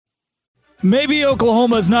Maybe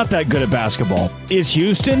Oklahoma is not that good at basketball. Is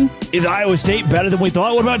Houston? Is Iowa State better than we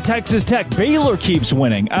thought? What about Texas Tech? Baylor keeps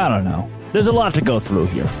winning. I don't know. There's a lot to go through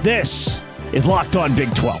here. This is Locked On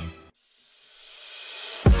Big 12.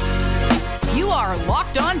 You are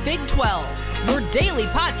Locked On Big 12, your daily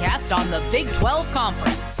podcast on the Big 12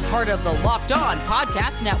 Conference. Part of the Locked On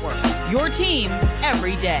Podcast Network, your team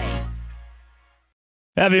every day.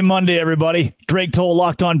 Happy Monday, everybody. Drake Toll,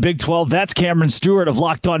 Locked On Big 12. That's Cameron Stewart of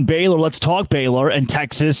Locked On Baylor. Let's talk Baylor and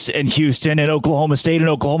Texas and Houston and Oklahoma State and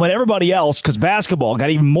Oklahoma and everybody else, because basketball got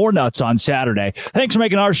even more nuts on Saturday. Thanks for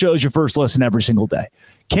making our shows your first listen every single day.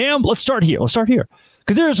 Cam, let's start here.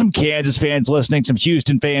 Because there are some Kansas fans listening, some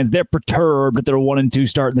Houston fans. They're perturbed that they're 1-2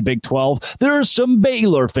 start in the Big 12. There are some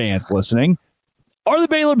Baylor fans listening. Are the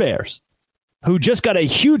Baylor Bears, who just got a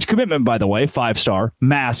huge commitment, by the way, 5-star,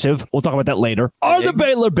 massive, we'll talk about that later, are the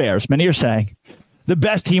Baylor Bears, many are saying, the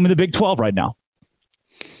best team in the Big 12 right now?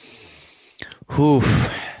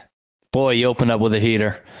 Oof. Boy, you opened up with a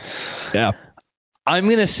heater. Yeah. I'm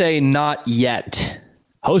going to say not yet.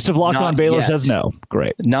 Host of Locked On Baylor says no.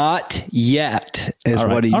 Great. Not yet is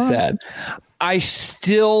what he said. I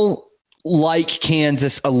still like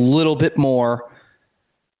Kansas a little bit more.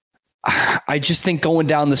 I just think going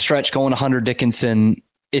down the stretch, going to Hunter Dickinson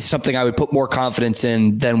is something I would put more confidence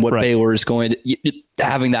in than what Baylor is going to,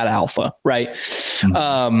 having that alpha, right?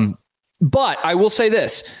 Mm-hmm. But I will say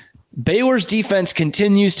this, Baylor's defense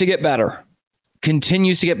continues to get better.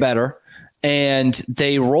 And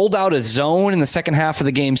they rolled out a zone in the second half of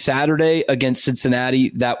the game Saturday against Cincinnati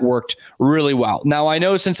that worked really well. Now, I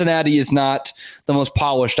know Cincinnati is not the most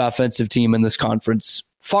polished offensive team in this conference.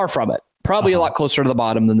 Far from it. Probably a lot closer to the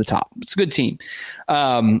bottom than the top. It's a good team.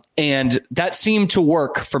 And that seemed to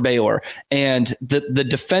work for Baylor. And the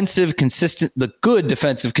good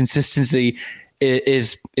defensive consistency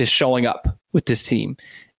is showing up with this team.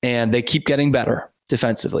 And they keep getting better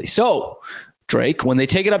defensively. So, Drake, when they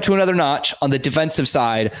take it up to another notch on the defensive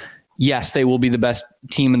side, yes, they will be the best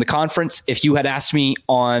team in the conference. If you had asked me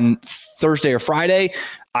on Thursday or Friday,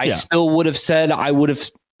 I still would have said I would have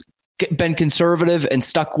been conservative and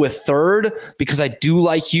stuck with third because I do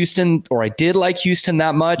like Houston, or I did like Houston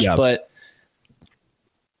that much, but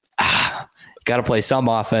got to play some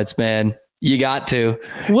offense, man. You got to.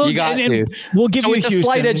 We'll give you it's a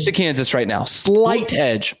slight edge to Kansas right now. Slight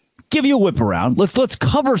edge. Give you a whip around. Let's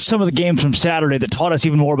cover some of the games from Saturday that taught us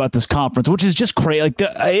even more about this conference, which is just crazy. Like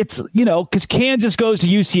it's, because Kansas goes to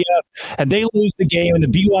UCF and they lose the game, and the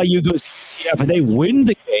BYU goes to UCF and they win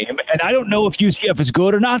the game. And I don't know if UCF is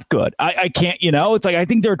good or not good. I can't, it's like I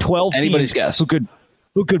think there are 12 Anybody's teams guess.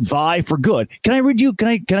 who could vie for good. Can I read you? Can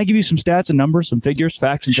I give you some stats and numbers, some figures,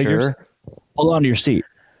 facts and figures? Hold on to your seat.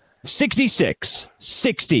 66,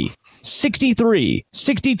 60, 63,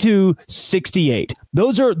 62, 68.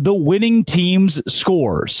 Those are the winning team's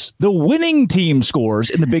scores. The winning team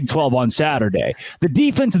scores in the Big 12 on Saturday. The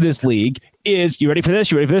defense of this league is, you ready for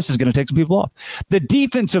this? This is going to take some people off. The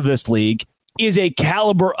defense of this league is a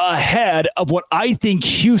caliber ahead of what I think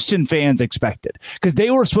Houston fans expected, because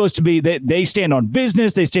they were supposed to be, they stand on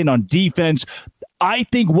business, they stand on defense. I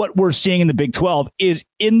think what we're seeing in the Big 12 is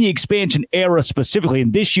in the expansion era specifically,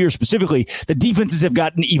 and this year specifically, the defenses have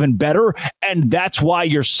gotten even better, and that's why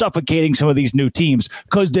you're suffocating some of these new teams,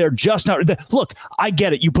 because they're just not. Look, I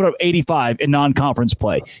get it. You put up 85 in non-conference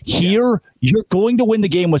play. Here, you're going to win the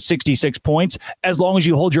game with 66 points as long as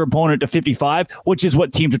you hold your opponent to 55, which is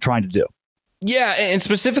what teams are trying to do. Yeah, and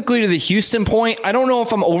specifically to the Houston point, I don't know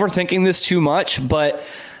if I'm overthinking this too much, but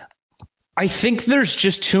I think there's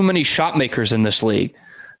just too many shot makers in this league.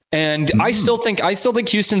 And I still think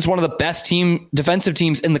Houston's one of the best defensive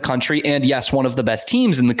teams in the country. And yes, one of the best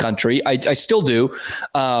teams in the country. I still do.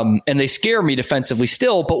 And they scare me defensively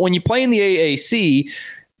still. But when you play in the AAC,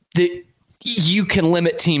 you can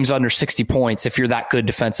limit teams under 60 points if you're that good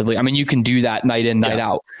defensively. I mean, you can do that night in, night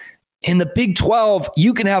out. In the Big 12,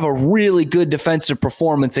 you can have a really good defensive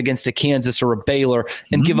performance against a Kansas or a Baylor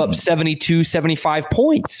and give up 72, 75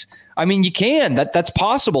 points. I mean, you can. That's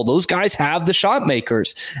possible. Those guys have the shot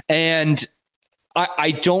makers. And I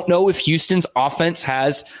don't know if Houston's offense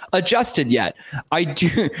has adjusted yet. I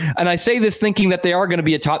do. And I say this thinking that they are going to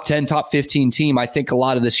be a top 10, top 15 team, I think, a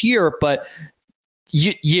lot of this year. But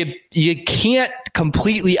you can't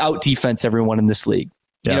completely out defense everyone in this league.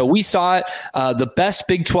 Yeah. We saw it. The best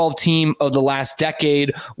Big 12 team of the last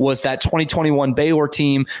decade was that 2021 Baylor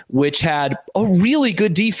team, which had a really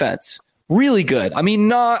good defense. Really good. I mean,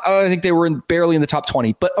 I think they were barely in the top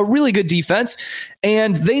 20, but a really good defense.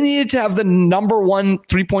 And they needed to have the number one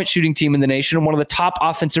 3-point shooting team in the nation and one of the top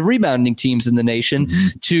offensive rebounding teams in the nation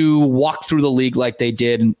to walk through the league like they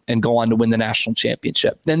did and go on to win the national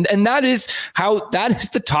championship. And that is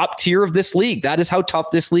the top tier of this league. That is how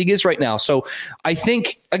tough this league is right now. So I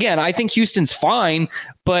think Houston's fine,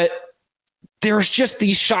 but there's just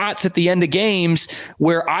these shots at the end of games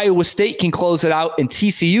where Iowa State can close it out and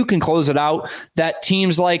TCU can close it out that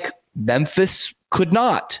teams like Memphis could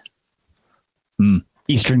not.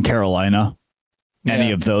 Eastern Carolina,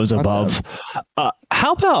 any of those above.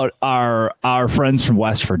 How about our friends from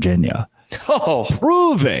West Virginia?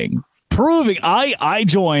 Proving. I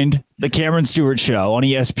joined the Cameron Stewart show on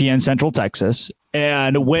ESPN Central Texas,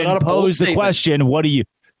 and when posed the question, what do you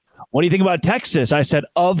think about Texas? I said,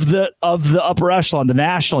 of the upper echelon,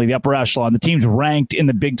 the upper echelon, the teams ranked in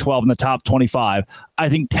the Big 12 in the top 25, I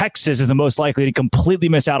think Texas is the most likely to completely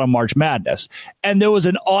miss out on March Madness. And there was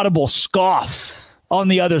an audible scoff on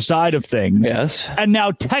the other side of things. Yes. And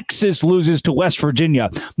now Texas loses to West Virginia.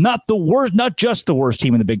 Not just the worst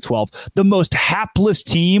team in the Big 12, the most hapless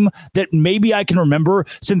team that maybe I can remember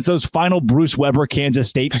since those final Bruce Weber Kansas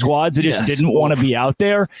State squads that just didn't want to be out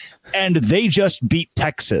there. And they just beat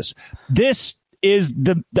Texas. This is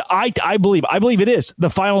I believe it is the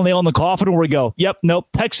final nail in the coffin where we go,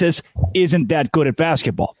 Texas isn't that good at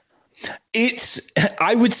basketball.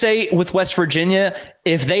 I would say with West Virginia,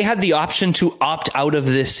 if they had the option to opt out of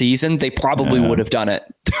this season, they probably would have done it.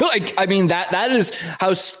 That is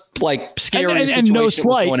how scary and no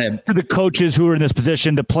slight to the coaches who are in this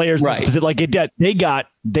position, the players in this position,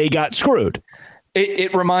 they got screwed.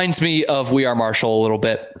 It reminds me of We Are Marshall a little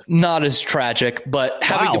bit. Not as tragic, but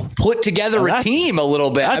having to put together a team a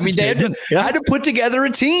little bit. I mean, they had to put together a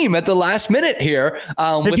team at the last minute here.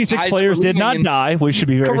 56 players did not die. We should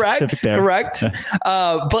be very specific there. Correct.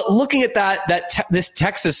 But looking at this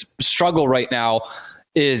Texas struggle right now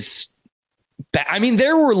is bad. I mean,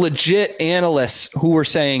 there were legit analysts who were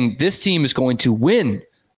saying this team is going to win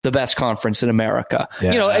the best conference in America.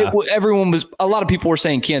 Yeah. A lot of people were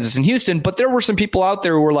saying Kansas and Houston, but there were some people out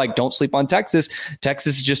there who were like, don't sleep on Texas.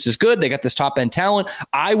 Texas is just as good. They got this top end talent.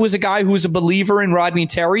 I was a guy who was a believer in Rodney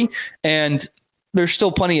Terry, and there's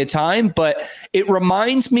still plenty of time, but it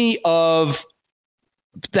reminds me of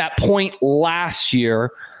that point last year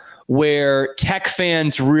where Tech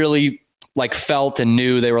fans really felt and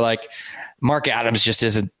knew. They were like, Mark Adams just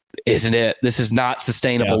isn't it? This is not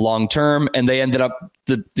sustainable long term. And they ended up,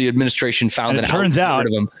 the administration found it out. Turns out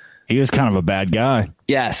he was kind of a bad guy.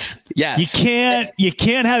 Yes. You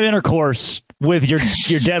can't have intercourse with your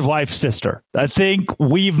dead wife's sister. I think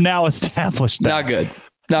we've now established that. Not good.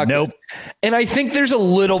 Good. And I think there's a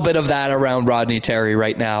little bit of that around Rodney Terry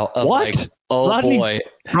right now. What? Boy.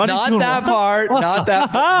 Not that part. Not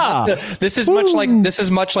that. This is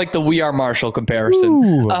much like the We Are Marshall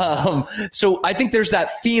comparison. So I think there's that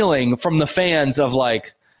feeling from the fans of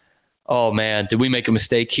oh man, did we make a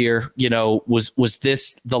mistake here? Was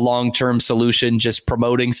this the long-term solution? Just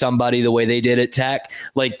promoting somebody the way they did at Tech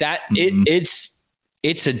like that?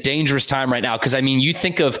 It's a dangerous time right now. Cause I mean, you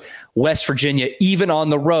think of West Virginia, even on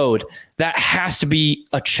the road, that has to be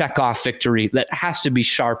a checkoff victory. That has to be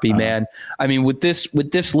Sharpie, man. I mean, with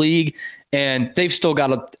this league, and they've still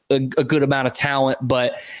got a good amount of talent,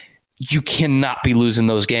 but you cannot be losing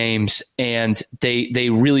those games. And they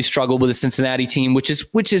really struggle with the Cincinnati team, which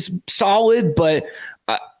is solid, but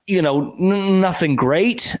nothing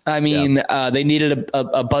great. I mean, they needed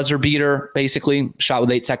a buzzer beater, basically, shot with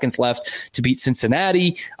 8 seconds left to beat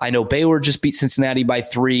Cincinnati. I know Baylor just beat Cincinnati by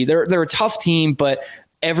 3. They're a tough team, but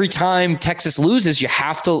every time Texas loses, you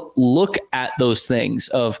have to look at those things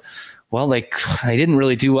of, well, they didn't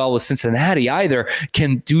really do well with Cincinnati either.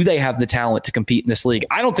 Do they have the talent to compete in this league?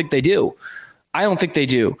 I don't think they do.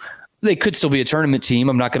 They could still be a tournament team.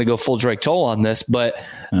 I'm not going to go full Drake Toll on this, but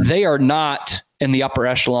they are not in the upper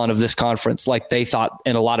echelon of this conference like they thought,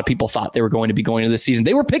 and a lot of people thought they were going to be going into this season.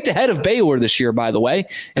 They were picked ahead of Baylor this year, by the way,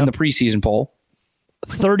 in the preseason poll.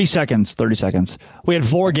 30 seconds. We had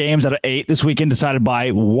 4 games out of 8 this weekend decided by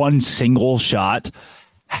one single shot.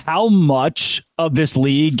 How much of this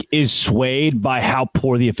league is swayed by how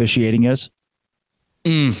poor the officiating is?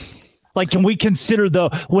 Can we consider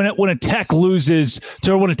when a Tech loses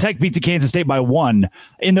when a Tech beats a Kansas State by 1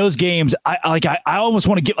 in those games? I almost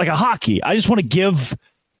want to give a hockey. I just want to give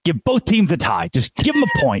both teams a tie. Just give them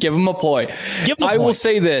a point. Give them a point. I will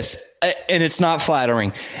say this, and it's not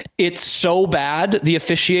flattering. It's so bad, the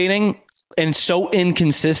officiating, and so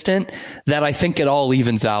inconsistent that I think it all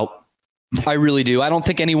evens out. I really do. I don't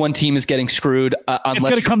think any one team is getting screwed. It's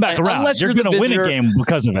going to come back around. You're going to win a game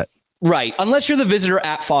because of it. Right. Unless you're the visitor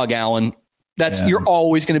at Fog Allen, you're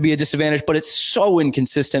always going to be a disadvantage, but it's so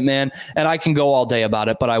inconsistent, man. And I can go all day about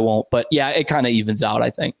it, but I won't. But yeah, it kind of evens out, I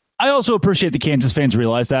think. I also appreciate the Kansas fans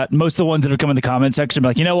realize that. Most of the ones that have come in the comment section are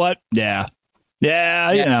like, you know what? Yeah,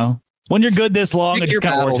 you know, when you're good this long, it just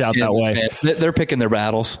kind of works out that way. Fans. They're picking their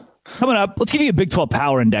battles. Coming up, let's give you a Big 12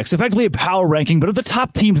 Power Index, effectively a power ranking, but of the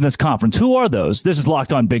top teams in this conference. Who are those? This is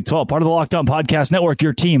Locked On Big 12, part of the Locked On Podcast Network,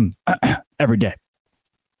 your team every day.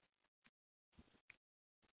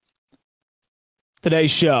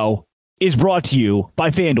 Today's show is brought to you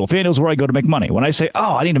by FanDuel. FanDuel is where I go to make money. When I say,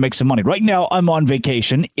 I need to make some money. Right now, I'm on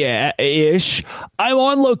vacation, ish. I'm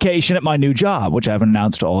on location at my new job, which I haven't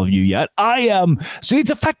announced to all of you yet. So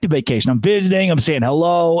it's effective vacation. I'm visiting, I'm saying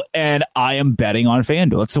hello, and I am betting on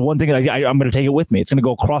FanDuel. That's the one thing that I'm going to take it with me. It's going to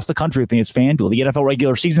go across the country with me. It's FanDuel. The NFL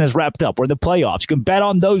regular season is wrapped up. We're in the playoffs. You can bet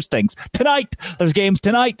on those things. Tonight, there's games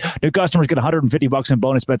tonight. New customers get $150 in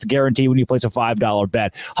bonus bets guaranteed when you place a $5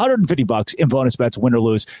 bet. $150 in bonus bets, win or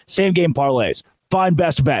lose. Same game parlays. Find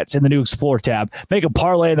best bets in the new Explore tab. Make a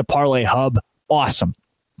parlay in the Parlay Hub. Awesome.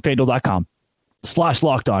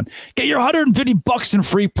 FanDuel.com/locked on. Get your $150 in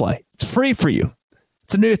free play. It's free for you.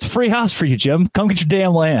 It's a free house for you, Jim. Come get your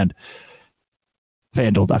damn land.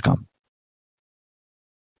 FanDuel.com.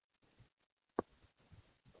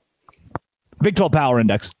 Big 12 Power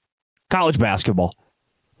Index. College basketball.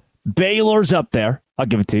 Baylor's up there. I'll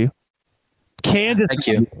give it to you. Kansas. Thank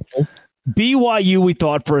you. BYU, we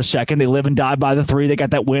thought for a second. They live and die by the three. They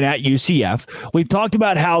got that win at UCF. We've talked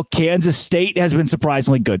about how Kansas State has been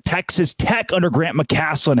surprisingly good. Texas Tech under Grant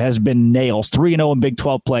McCasland has been nails. 3-0 in Big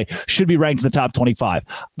 12 play. Should be ranked in the top 25.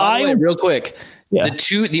 Real quick,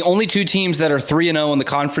 the only two teams that are 3-0 in the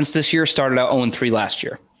conference this year started out 0-3 last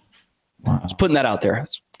year. Wow. Just putting that out there.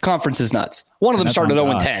 Conference is nuts. One of them started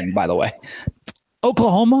 0-10, by the way.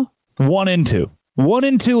 Oklahoma, 1-2.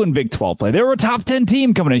 1-2 in Big 12 play. They were a top 10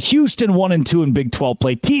 team coming in. Houston 1-2 in Big 12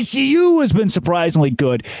 play. TCU has been surprisingly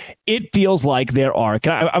good. It feels like there are.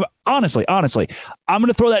 Honestly, I'm going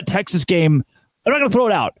to throw that Texas game. I'm not going to throw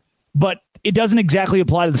it out, but it doesn't exactly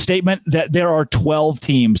apply to the statement that there are 12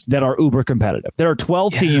 teams that are uber competitive. There are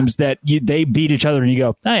 12 teams that they beat each other, and you go,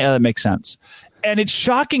 oh, yeah, that makes sense. And it's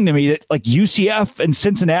shocking to me that like UCF and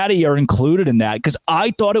Cincinnati are included in that because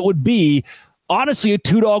I thought it would be honestly a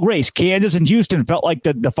two-dog race. Kansas and Houston felt like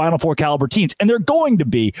the Final Four caliber teams, and they're going to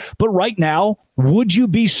be. But right now, would you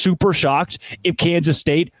be super shocked if Kansas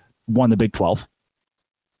State won the Big 12?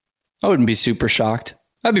 I wouldn't be super shocked.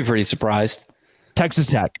 I'd be pretty surprised. Texas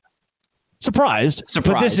Tech. Surprised.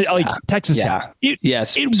 But this is like Texas Tech.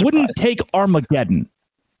 It wouldn't take Armageddon.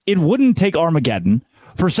 It wouldn't take Armageddon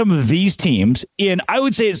for some of these teams. I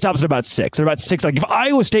would say it stops at about 6. They're about 6. Like if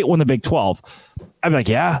Iowa State won the Big 12, I'd be like,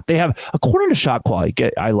 yeah, they have, according to shot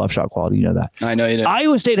quality. I love shot quality. You know that. I know you do.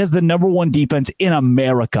 Iowa State has the number 1 defense in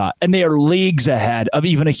America, and they are leagues ahead of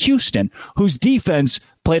even a Houston, whose defense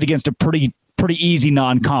played against a pretty easy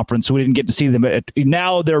non-conference, so we didn't get to see them.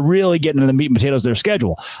 Now they're really getting into the meat and potatoes of their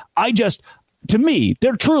schedule. To me,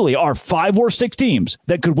 there truly are 5 or 6 teams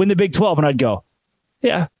that could win the Big 12, and I'd go,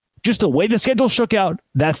 yeah. Just the way the schedule shook out,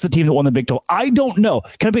 that's the team that won the Big 12. I don't know.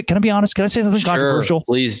 Can I be honest? Can I say something controversial?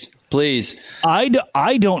 Please. I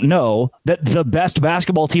don't know that the best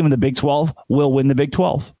basketball team in the Big 12 will win the Big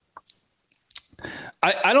 12.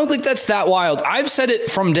 I don't think that's that wild. I've said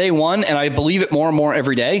it from day one, and I believe it more and more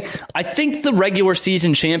every day. I think the regular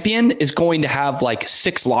season champion is going to have like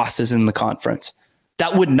 6 losses in the conference.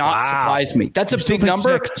 That would not surprise me. That's a big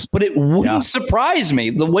number, but it wouldn't surprise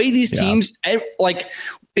me. The way these teams, like,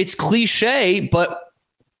 it's cliche, but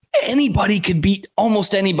anybody could beat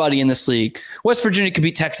almost anybody in this league. West Virginia could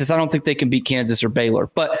beat Texas. I don't think they can beat Kansas or Baylor,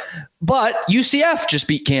 but UCF just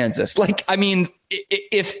beat Kansas. Like, I mean,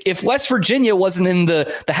 if West Virginia wasn't in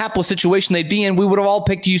the hapless situation they'd be in, we would have all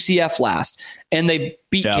picked UCF last, and they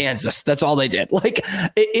beat Kansas. That's all they did. Like,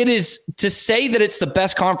 it is, to say that it's the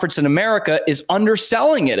best conference in America is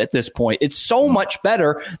underselling it at this point. It's so much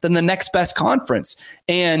better than the next best conference.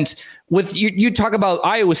 And with you talk about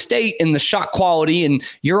Iowa State and the shot quality, and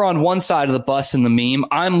you're on one side of the bus in the meme.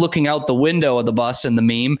 I'm looking out the window of the bus in the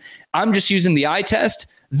meme. I'm just using the eye test.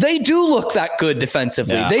 They do look that good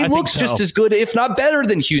defensively. They look just as good, if not better,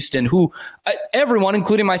 than Houston, who everyone,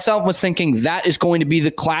 including myself, was thinking that is going to be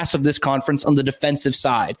the class of this conference on the defensive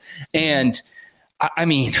side. And I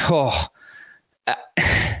mean,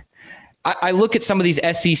 I look at some of these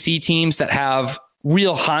SEC teams that have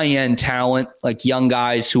real high-end talent, like young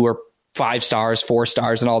guys who are 5 stars, 4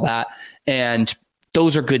 stars, and all that. And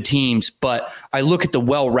those are good teams. But I look at the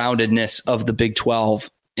well-roundedness of the Big 12,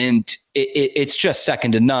 and it's just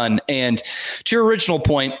second to none. And to your original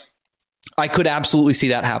point, I could absolutely see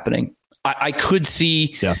that happening. I could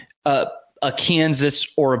see a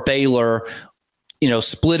Kansas or a Baylor,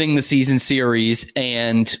 splitting the season series,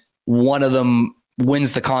 and one of them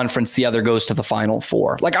wins the conference, the other goes to the Final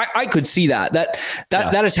Four. Like I could see that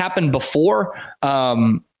has happened before.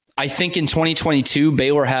 I think in 2022,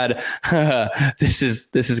 Baylor had, this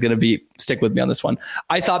is going to be, stick with me on this one.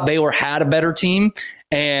 I thought Baylor had a better team,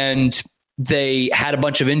 and they had a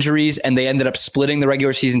bunch of injuries, and they ended up splitting the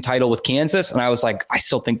regular season title with Kansas. And I was like, I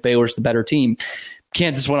still think Baylor's the better team.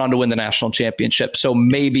 Kansas went on to win the national championship. So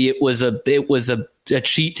maybe it was a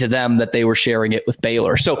cheat to them that they were sharing it with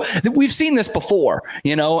Baylor. So we've seen this before,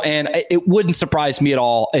 and it wouldn't surprise me at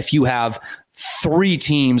all if you have 4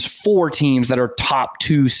 teams that are top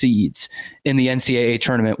 2 seeds in the NCAA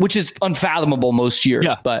tournament, which is unfathomable most years.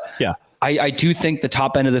 But I do think the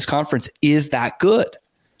top end of this conference is that good.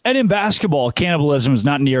 And in basketball, cannibalism is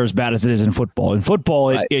not near as bad as it is in football. In football,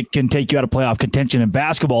 it can take you out of playoff contention. In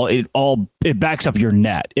basketball, it backs up your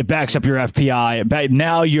net. It backs up your FPI.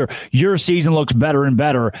 Now your season looks better and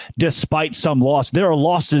better despite some loss. There are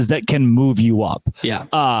losses that can move you up. Yeah.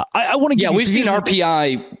 I want to give we've seen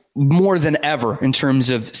RPI more than ever in terms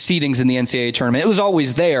of seedings in the NCAA tournament. It was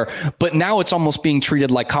always there, but now it's almost being treated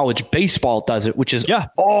like college baseball does it, which is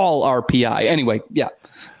all RPI. Anyway,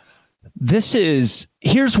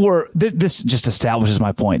 Here's where this just establishes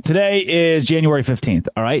my point. Today is January 15th.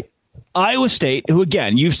 All right. Iowa State, who,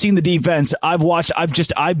 again, you've seen the defense. I've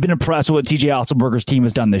been impressed with what TJ Otzelberger's team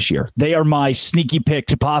has done this year. They are my sneaky pick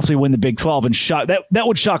to possibly win the Big 12, and that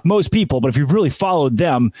would shock most people. But if you've really followed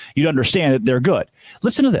them, you'd understand that they're good.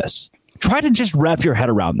 Listen to this. Try to just wrap your head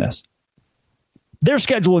around this. Their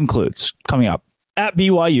schedule includes coming up at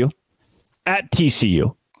BYU, at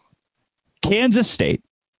TCU, Kansas State,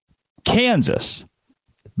 Kansas,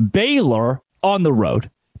 Baylor on the road,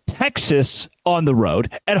 Texas on the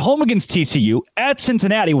road, at home against TCU, at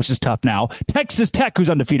Cincinnati, which is tough now, Texas Tech, who's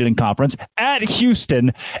undefeated in conference, at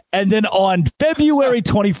Houston, and then on February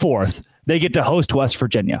 24th, they get to host West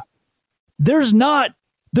Virginia. There's not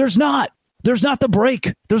the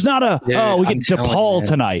break. There's not we get DePaul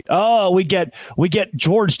tonight. We get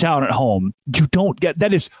Georgetown at home. You don't get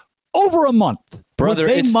that. Is over a month, brother.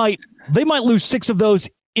 They might lose 6 of those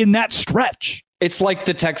in that stretch. It's like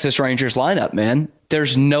the Texas Rangers lineup, man.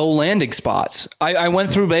 There's no landing spots. I went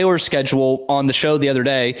through Baylor's schedule on the show the other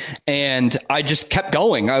day, and I just kept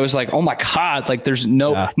going. I was like, oh my God, like there's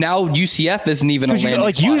no, now UCF isn't even a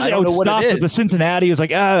landing spot. Usually I would stop at the Cincinnati. It was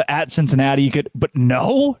like, at Cincinnati you could, but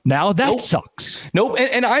no, now that sucks. Nope.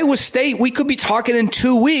 And Iowa State, we could be talking in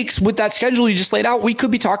 2 weeks with that schedule you just laid out. We could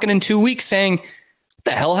be talking in 2 weeks saying, what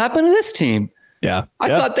the hell happened to this team? Yeah. I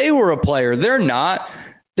thought they were a player. They're not.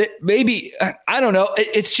 Maybe, I don't know.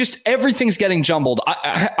 It's just everything's getting jumbled.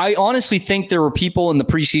 I honestly think there were people in the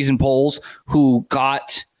preseason polls who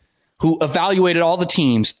evaluated all the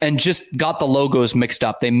teams and just got the logos mixed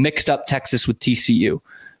up. They mixed up Texas with TCU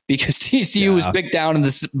because TCU was picked down in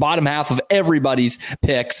the bottom half of everybody's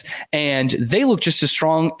picks, and they look just as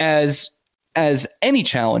strong as any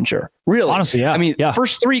challenger. Really, honestly, yeah. I mean,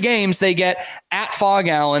 first 3 games they get at Fog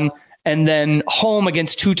Allen, and then home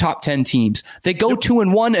against 2 top 10 teams. They go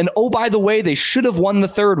 2-1, and oh, by the way, they should have won the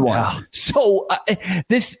 3rd one. Yeah. So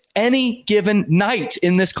this any given night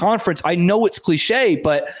in this conference, I know it's cliche,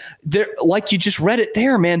 but there, like you just read it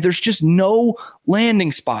there, man, there's just no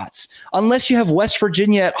landing spots. Unless you have West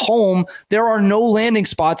Virginia at home, there are no landing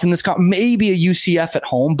spots in this maybe a UCF at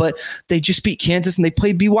home, but they just beat Kansas and they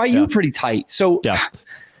played BYU pretty tight. So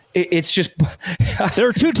it's just there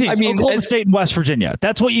are 2 teams. I mean, Oklahoma State and West Virginia.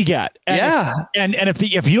 That's what you get. And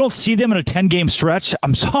if you don't see them in a 10-game stretch,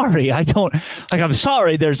 I'm sorry. I'm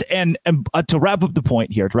sorry. To wrap up the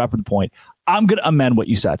point, I'm going to amend what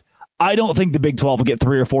you said. I don't think the Big 12 will get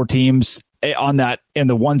 3 or 4 teams on that in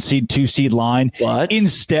the 1 seed, 2 seed line. What?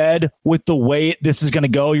 Instead, with the way this is going to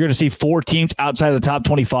go, you're going to see 4 teams outside of the top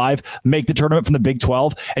 25 make the tournament from the Big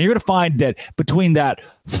 12. And you're going to find that between that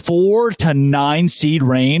 4 to 9 seed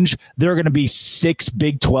range, there are going to be 6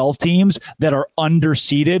 Big 12 teams that are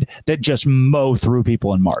underseeded that just mow through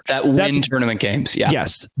people in March. That win tournament games. Yeah.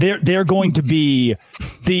 Yes. They're going to be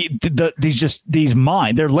they're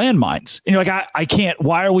landmines. And you're like, I can't,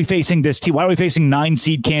 why are we facing this team? Why are we facing 9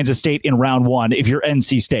 seed Kansas State in round 1 if you're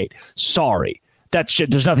NC State? Sorry. That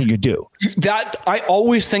shit, there's nothing you do. That I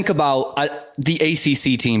always think about the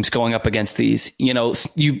ACC teams going up against these.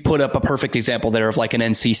 You put up a perfect example there of like an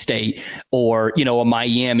NC State or, a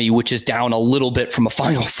Miami, which is down a little bit from a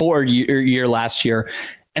Final Four year last year.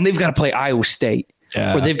 And they've got to play Iowa State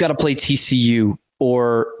or they've got to play TCU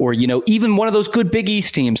or even one of those good Big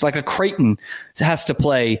East teams like a Creighton has to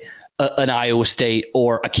play an Iowa State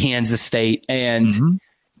or a Kansas State, and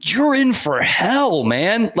you're in for hell,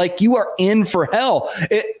 man. Like, you are in for hell.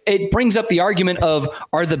 It brings up the argument of,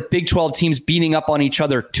 are the Big 12 teams beating up on each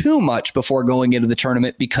other too much before going into the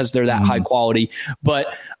tournament because they're that high quality?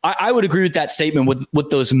 But I would agree with that statement with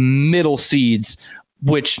those middle seeds,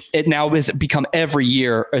 which it now has become every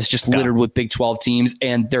year is just littered with Big 12 teams,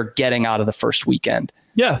 and they're getting out of the first weekend.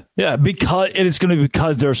 Yeah, because it's going to be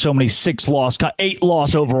because there are so many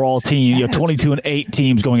 8-loss overall team, 22-8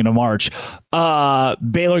 teams going into March.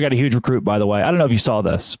 Baylor got a huge recruit, by the way. I don't know if you saw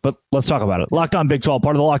this, but let's talk about it. Locked On Big 12,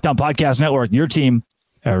 part of the Locked On Podcast Network. Your team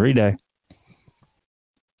every day.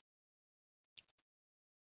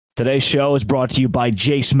 Today's show is brought to you by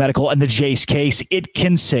Jace Medical and the Jace case. It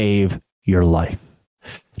can save your life.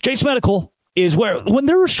 Jace Medical is when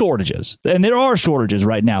there are shortages, and there are shortages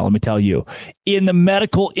right now, let me tell you, in the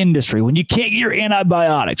medical industry, when you can't get your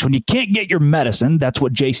antibiotics, when you can't get your medicine, that's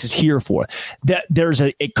what Jace is here for. That there's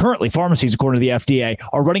currently pharmacies, according to the FDA,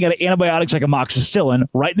 are running out of antibiotics like amoxicillin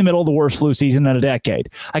right in the middle of the worst flu season in a decade.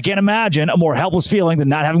 I can't imagine a more helpless feeling than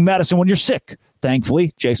not having medicine when you're sick.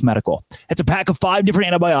 Thankfully, Jace Medical. It's a pack of 5 different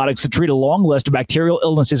antibiotics to treat a long list of bacterial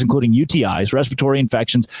illnesses, including UTIs, respiratory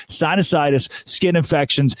infections, sinusitis, skin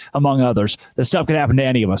infections, among others. This stuff can happen to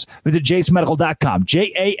any of us. Visit JaceMedical.com,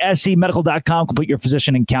 JASCMedical.com. Complete your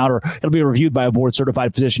physician encounter. It'll be reviewed by a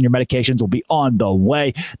board-certified physician. Your medications will be on the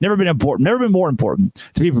way. Never been more important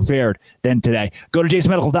to be prepared than today. Go to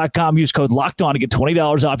JaceMedical.com. Use code LOCKEDON to get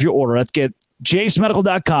 $20 off your order. Let's get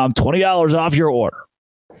JaceMedical.com, $20 off your order.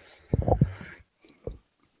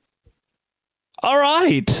 All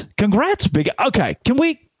right. Congrats, big. Okay. Can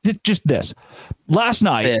we just this? Last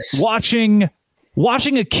night, watching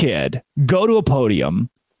a kid go to a podium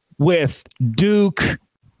with Duke,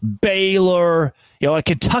 Baylor, like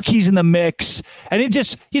Kentucky's in the mix. And it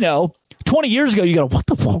just, 20 years ago, you go,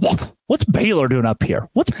 what's Baylor doing up here?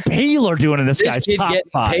 What's Baylor doing in this guy's top get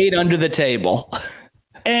 5? Paid under the table.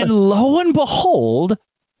 And lo and behold,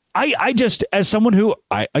 I just, as someone who,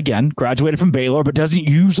 again, graduated from Baylor, but doesn't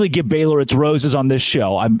usually give Baylor its roses on this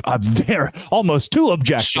show, I'm there almost too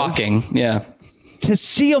objective. Shocking, yeah. To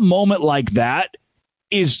see a moment like that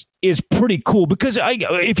is pretty cool, because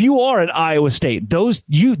if you are at Iowa State,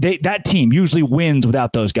 that team usually wins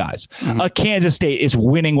without those guys. A Kansas State is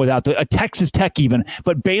winning without a Texas Tech even,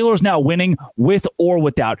 but Baylor's now winning with or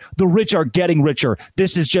without. The rich are getting richer.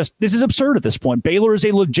 This is absurd at this point. Baylor is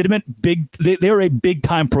a legitimate they're a big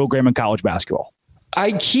time program in college basketball.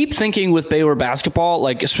 I keep thinking with Baylor basketball,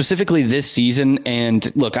 like specifically this season, and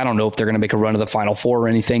look, I don't know if they're going to make a run to the Final Four or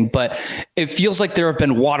anything, but it feels like there have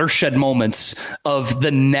been watershed moments of the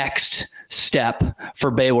next step for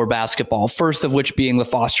Baylor basketball. First of which being the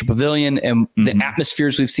Foster Pavilion and the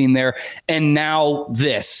atmospheres we've seen there. And now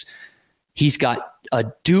this. He's got a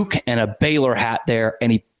Duke and a Baylor hat there,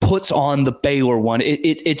 and he puts on the Baylor one.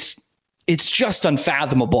 It's just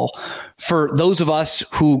unfathomable for those of us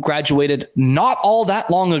who graduated not all that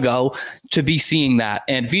long ago to be seeing that.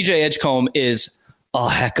 And VJ Edgecombe is a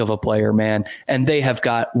heck of a player, man. And they have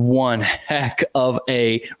got one heck of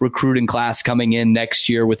a recruiting class coming in next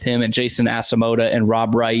year with him and Jason Asamoah and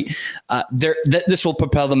Rob Wright. This will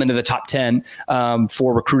propel them into the top 10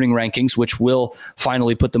 for recruiting rankings, which will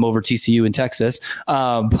finally put them over TCU in Texas.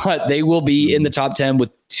 But they will be in the top 10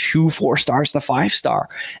 with 2 4-stars and a 5-star.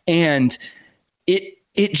 And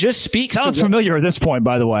it just speaks. Sounds familiar at this point,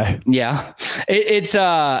 by the way. Yeah,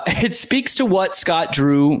 it speaks to what Scott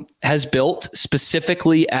Drew has built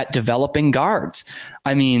specifically at developing guards.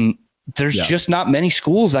 I mean, there's just not many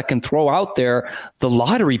schools that can throw out there the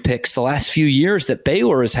lottery picks the last few years that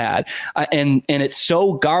Baylor has had. And it's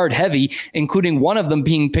so guard heavy, including one of them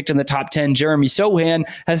being picked in the top 10. Jeremy Sohan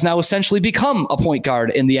has now essentially become a point guard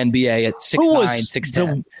in the NBA at 6'9",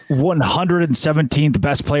 6'10". The 117th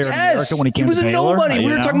best player in America when he came to Baylor. He was a nobody.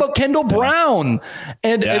 We were talking about Kendall Brown.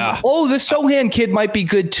 And the Sohan kid might be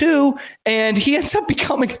good too. And he ends up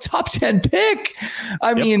becoming a top 10 pick.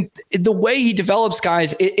 I mean, the way he develops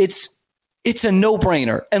guys, it's a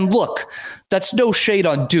no-brainer. And look, that's no shade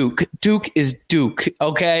on Duke. Duke is Duke,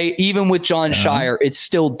 okay? Even with John Shire, it's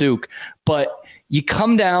still Duke. But you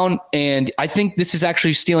come down, and I think this is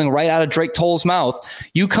actually stealing right out of Drake Toll's mouth.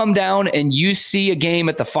 You come down and you see a game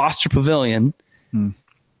at the Foster Pavilion, and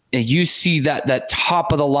you see that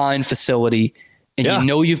top-of-the-line facility, and you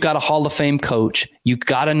know you've got a Hall of Fame coach. You've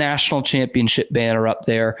got a national championship banner up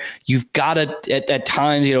there. You've got at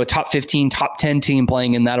times, a top 15, top 10 team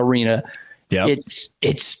playing in that arena. Yep.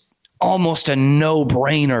 It's almost a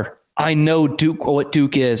no-brainer. I know what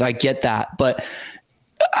Duke is. I get that. But,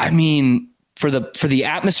 I mean, for the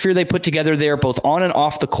atmosphere they put together there, both on and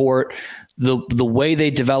off the court, the way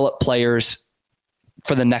they develop players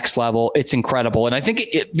for the next level. It's incredible. And I think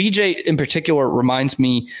VJ in particular reminds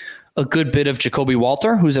me a good bit of Jacoby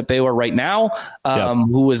Walter, who's at Baylor right now,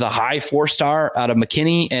 who was a high 4-star out of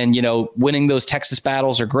McKinney, and, winning those Texas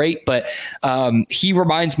battles are great, but he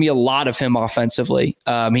reminds me a lot of him offensively.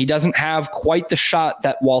 He doesn't have quite the shot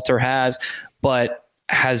that Walter has, but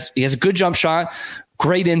he has a good jump shot,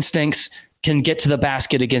 great instincts, can get to the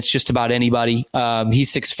basket against just about anybody.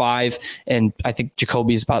 He's 6'5", and I think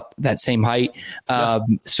Jacoby's about that same height.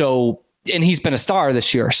 And he's been a star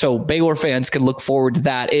this year, so Baylor fans can look forward to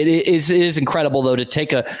that. It is incredible, though, to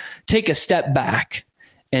take a step back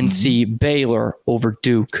and see Baylor over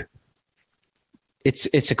Duke.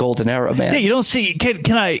 It's a golden era, man. Yeah, you don't see.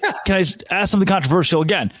 Can I ask something controversial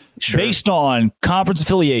again? Sure. Based on conference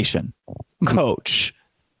affiliation, coach,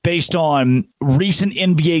 based on recent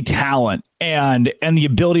NBA talent and the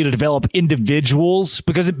ability to develop individuals,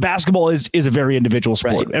 because basketball is a very individual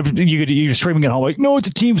sport. Right. You're streaming at home like, no, it's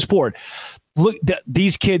a team sport. Look,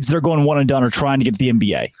 these kids, they're going one and done or trying to get to the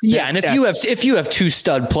NBA. Yeah, and if you have two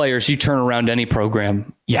stud players, you turn around any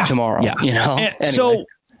program tomorrow. Yeah. Anyway. So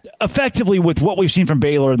effectively, with what we've seen from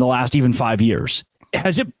Baylor in the last even 5 years,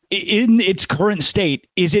 has it, in its current state,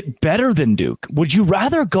 is it better than Duke? Would you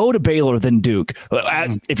rather go to Baylor than Duke?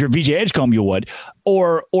 If you're VJ Edgecombe, you would,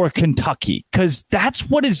 or Kentucky, because that's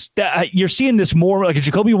what is that you're seeing this more like a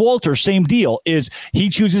Jacoby Walter. Same deal, is he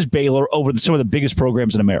chooses Baylor over some of the biggest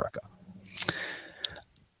programs in America.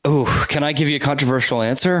 Oh, can I give you a controversial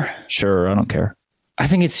answer? Sure, I don't care. I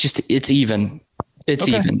think it's even. It's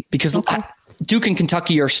even because Duke and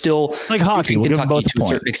Kentucky are still like hockey. Duke and Kentucky to a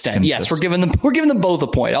certain extent. Yes, we're giving them both a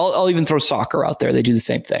point. I'll even throw soccer out there. They do the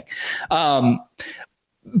same thing.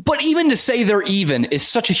 But even to say they're even is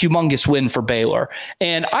such a humongous win for Baylor.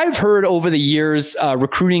 And I've heard over the years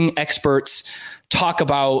recruiting experts talk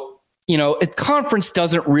about, a conference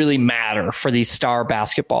doesn't really matter for these star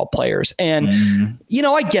basketball players. And,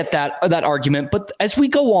 I get that argument. But as we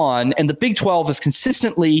go on and the Big 12 is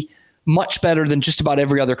consistently much better than just about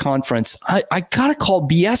every other conference, I got to call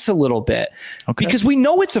BS a little bit, because we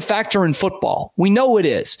know it's a factor in football. We know it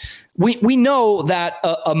is. We know that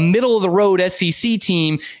a middle of the road SEC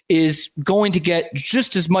team is going to get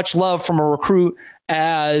just as much love from a recruit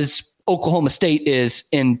as Oklahoma State is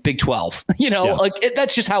in Big 12,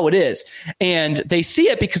 that's just how it is. And they see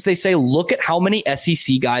it because they say, look at how many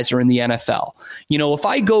SEC guys are in the NFL. If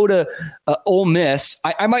I go to Ole Miss,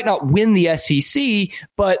 I might not win the SEC,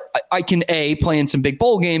 but I can A, play in some big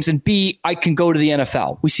bowl games, and B, I can go to the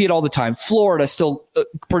NFL. We see it all the time. Florida still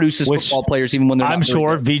produces football players even when they're not. I'm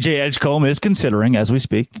sure VJ Edgecombe is considering as we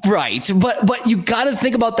speak. Right. But you got to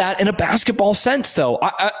think about that in a basketball sense, though.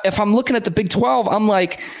 If I'm looking at the Big 12, I'm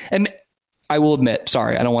like, and I will admit,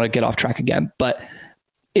 sorry, I don't want to get off track again, but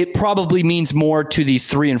it probably means more to these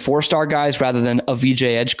 3- and 4-star guys rather than a VJ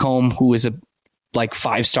Edgecombe, who is a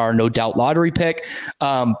 5-star, no doubt lottery pick.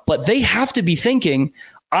 But they have to be thinking,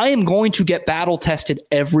 I am going to get battle tested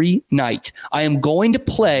every night. I am going to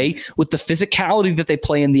play with the physicality that they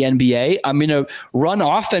play in the NBA. I'm going to run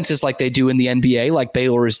offenses like they do in the NBA, like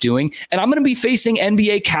Baylor is doing. And I'm going to be facing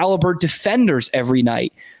NBA caliber defenders every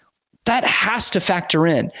night. That has to factor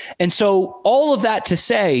in. And so all of that to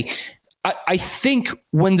say, I think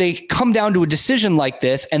when they come down to a decision like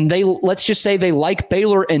this, and let's just say they like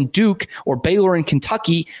Baylor and Duke or Baylor and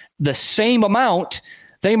Kentucky the same amount,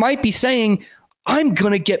 they might be saying, I'm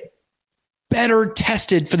going to get better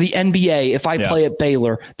tested for the NBA if I play at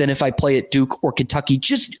Baylor than if I play at Duke or Kentucky,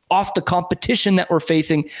 just off the competition that we're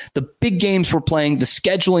facing, the big games we're playing, the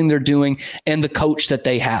scheduling they're doing, and the coach that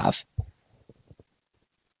they have.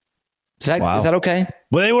 Is that okay?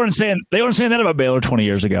 Well, they weren't saying that about Baylor 20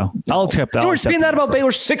 years ago. I'll accept that. They were saying that about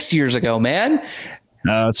Baylor 6 years ago, man.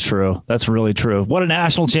 No, that's true. That's really true. What a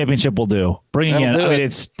national championship will do. Bringing in, I mean,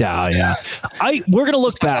 it's yeah. We're gonna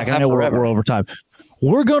look back. I know we're over time.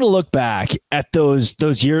 We're going to look back at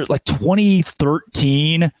those years, like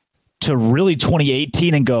 2013 to really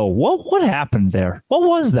 2018, and go, what happened there? What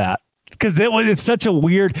was that? Because it's such a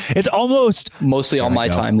weird. It's almost mostly on my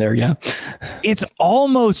time there. Yeah, it's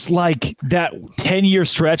almost like that 10-year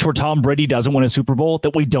stretch where Tom Brady doesn't win a Super Bowl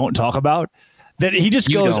that we don't talk about. That he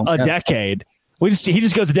just goes a decade. He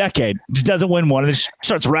just goes a decade, just doesn't win one, and just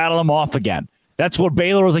starts rattling them off again. That's what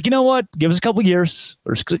Baylor was like. You know what? Give us a couple years.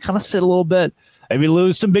 We're just gonna kind of sit a little bit. Maybe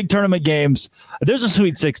lose some big tournament games. There's a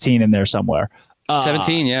Sweet 16 in there somewhere.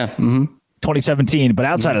 17, yeah. 2017. But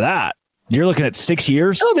outside of that, you're looking at 6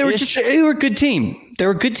 years. Oh, they were a good team. They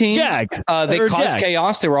were a good team. They caused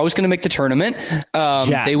chaos. They were always going to make the tournament.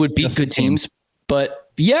 They would beat good teams. But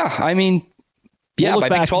yeah, I mean, Yeah, by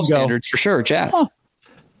Big 12 standards, for sure. Jazz.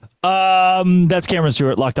 That's Cameron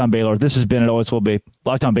Stewart, Locked On Baylor. This has been, it always will be,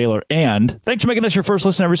 Locked On Baylor. And thanks for making us your first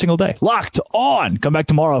listen every single day. Locked On. Come back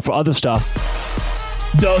tomorrow for other stuff.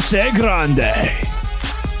 Dose Grande.